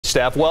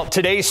Steph. Well,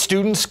 today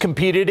students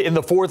competed in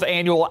the 4th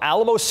annual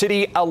Alamo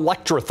City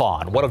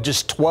Electrathon, one of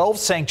just 12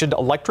 sanctioned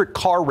electric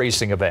car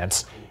racing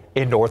events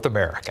in North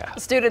America.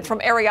 Students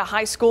from area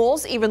high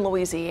schools, even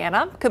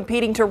Louisiana,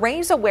 competing to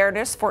raise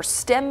awareness for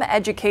STEM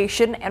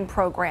education and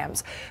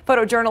programs.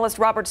 Photojournalist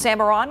Robert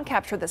Samarron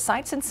captured the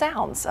sights and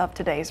sounds of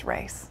today's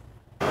race.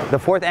 The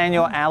 4th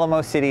annual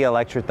Alamo City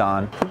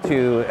Electrathon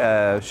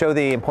to show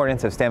the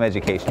importance of STEM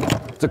education.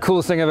 It's the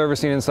coolest thing I've ever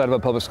seen inside of a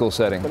public school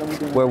setting.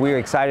 Where we're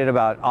excited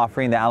about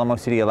offering the Alamo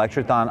City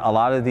Electrathon, a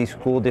lot of these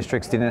school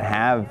districts didn't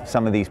have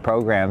some of these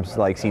programs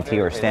like CT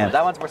or STEM.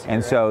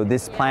 And so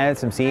this planted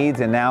some seeds,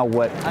 and now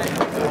what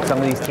some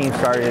of these teams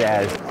started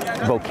as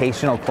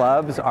vocational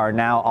clubs are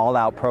now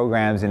all-out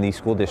programs in these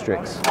school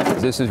districts.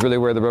 This is really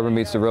where the rubber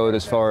meets the road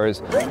as far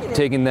as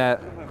taking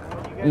that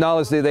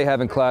knowledge that they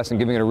have in class and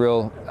giving it a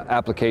real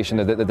application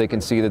that they can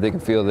see, that they can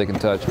feel, that they can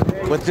touch.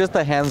 With just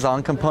the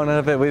hands-on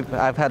component of it,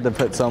 I've had to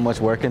put so much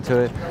work into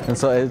it, and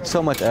so it's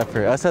so much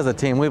effort. Us as a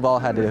team, we've all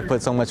had to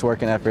put so much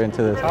work and effort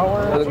into this.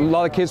 A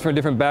lot of kids from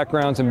different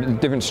backgrounds and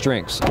different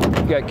strengths.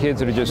 You've got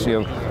kids that are just,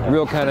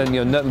 real kind of,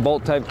 nut and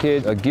bolt type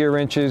kids, gear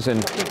wrenches,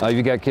 and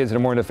you've got kids that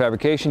are more into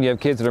fabrication. You have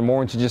kids that are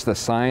more into just the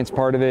science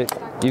part of it.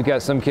 You've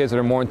got some kids that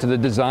are more into the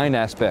design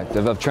aspect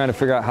of trying to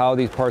figure out how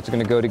these parts are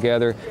going to go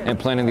together and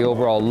planning the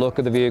overall look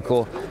of the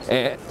vehicle.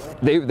 And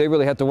they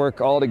really have to work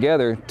all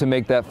together to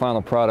make that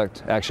final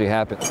product actually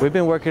happen. We've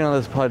been working on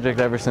this project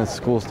ever since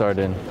school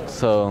started,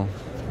 so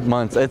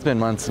months. It's been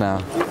months now.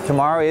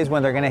 Tomorrow is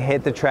when they're going to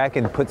hit the track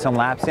and put some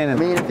laps in. I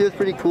mean, it feels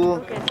pretty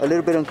cool, a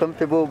little bit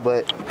uncomfortable,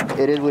 but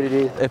it is what it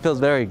is. It feels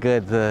very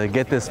good to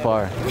get this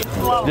far.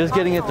 Just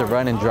getting it to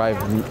run and drive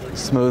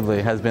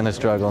smoothly has been a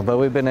struggle, but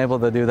we've been able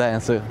to do that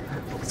and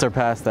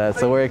surpass that,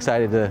 so we're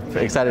excited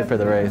for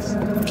the race.